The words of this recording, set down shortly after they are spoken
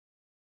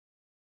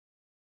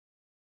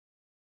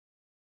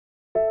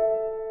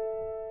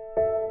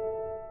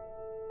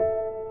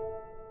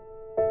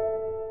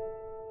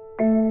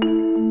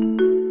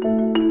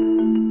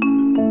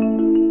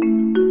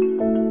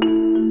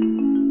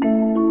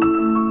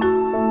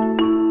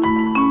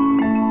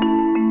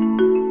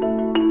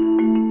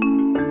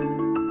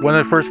When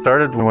it first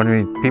started,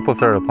 when people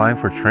started applying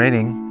for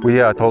training, we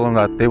told them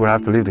that they would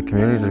have to leave the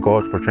community to go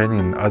out for training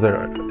in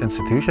other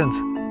institutions.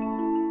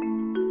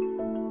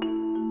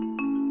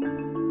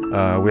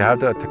 We have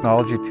the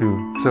technology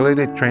to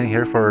facilitate training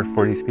here for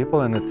these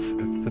people, and it's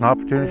an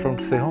opportunity for them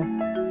to stay home.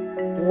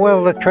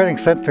 Well, the training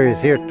center is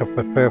here to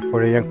prepare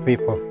for the young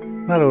people.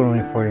 Not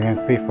only for the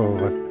young people,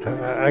 but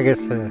I guess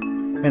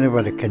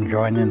anybody can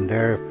join in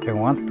there if they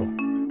want to.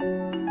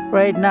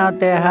 Right now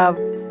they have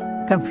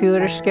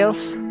computer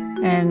skills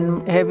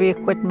and heavy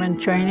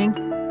equipment training.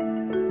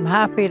 I'm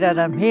happy that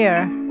I'm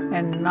here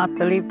and not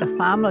to leave the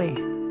family.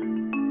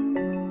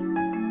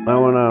 I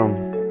want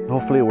to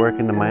hopefully work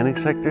in the mining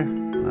sector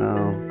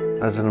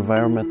as an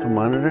environmental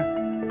monitor.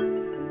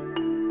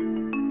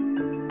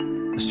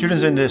 The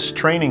students in this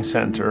training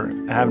center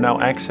have now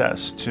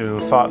access to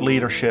thought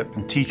leadership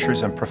and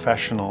teachers and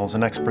professionals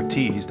and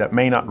expertise that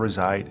may not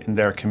reside in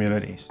their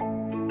communities.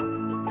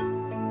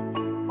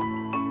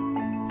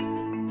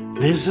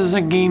 This is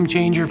a game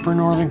changer for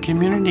northern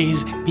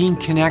communities. Being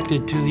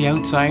connected to the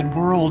outside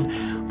world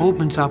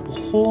opens up a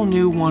whole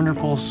new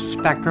wonderful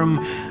spectrum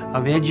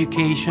of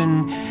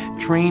education,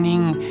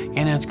 training,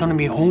 and it's going to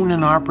be owned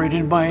and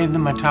operated by the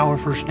Matawa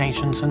First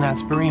Nations, and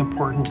that's very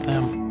important to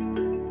them.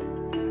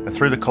 And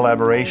through the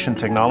collaboration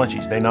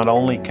technologies, they not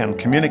only can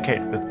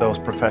communicate with those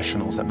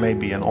professionals that may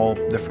be in all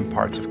different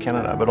parts of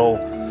Canada, but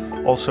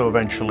also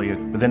eventually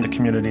within the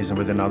communities and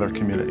within other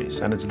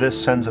communities. And it's this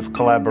sense of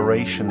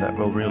collaboration that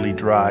will really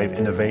drive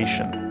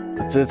innovation.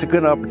 It's a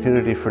good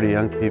opportunity for the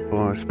young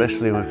people,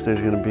 especially if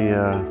there's going to be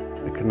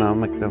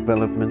economic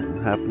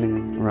development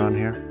happening around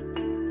here.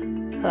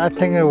 I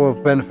think it will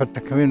benefit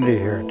the community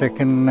here. They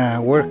can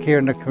work here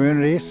in the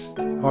communities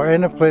or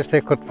any place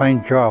they could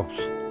find jobs.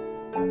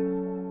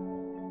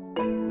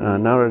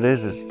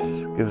 Nowadays,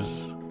 it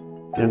gives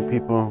young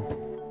people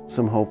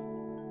some hope.